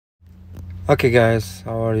Okay guys,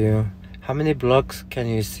 how are you? How many blocks can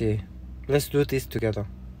you see? Let's do this together.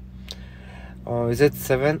 Is it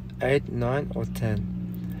 7, 8, 9 or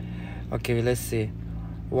 10? Okay, let's see.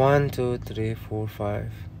 1, 2, 3, 4,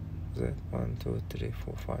 5. Is it 1, 2, 3,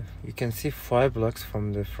 4, 5? You can see 5 blocks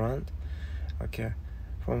from the front. Okay,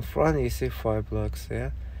 from front you see 5 blocks, yeah?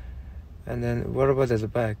 And then what about at the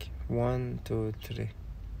back? 1, 2, 3.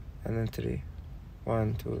 And then 3.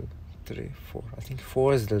 1, 2, 3, 4. I think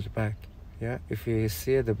 4 is the back. Yeah, if you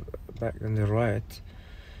see at the back on the right,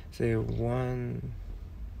 say 1,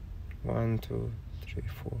 1, 2, 3,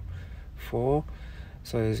 4, 4.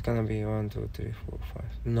 So it's gonna be 1, 2, 3, 4, 5,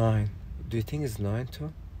 9. Do you think it's 9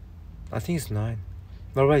 too? I think it's 9.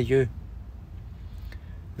 What about you?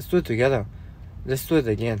 Let's do it together. Let's do it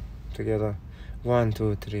again together. 1,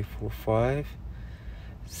 2, 3, 4, 5,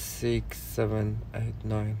 6, 7, 8,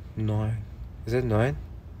 9. 9. Is it 9?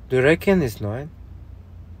 Do you reckon it's 9?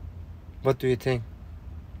 What do you think?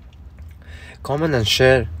 Comment and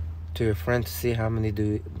share to your friend to see how many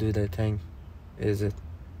do they think is it.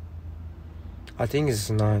 I think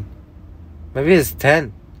it's 9. Maybe it's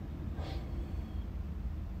 10.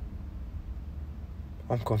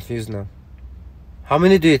 I'm confused now. How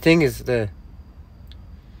many do you think is there?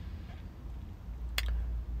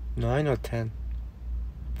 9 or 10?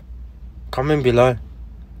 Comment below.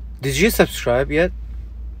 Did you subscribe yet?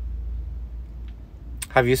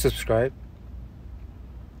 Have you subscribed?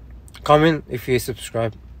 Comment if you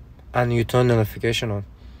subscribe and you turn notification on.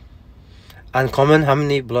 And comment how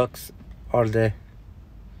many blocks are there.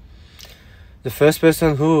 The first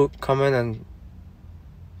person who comment and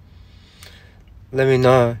let me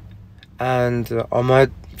know, and I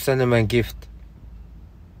might send them a gift.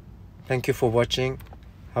 Thank you for watching.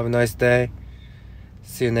 Have a nice day.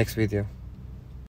 See you next video.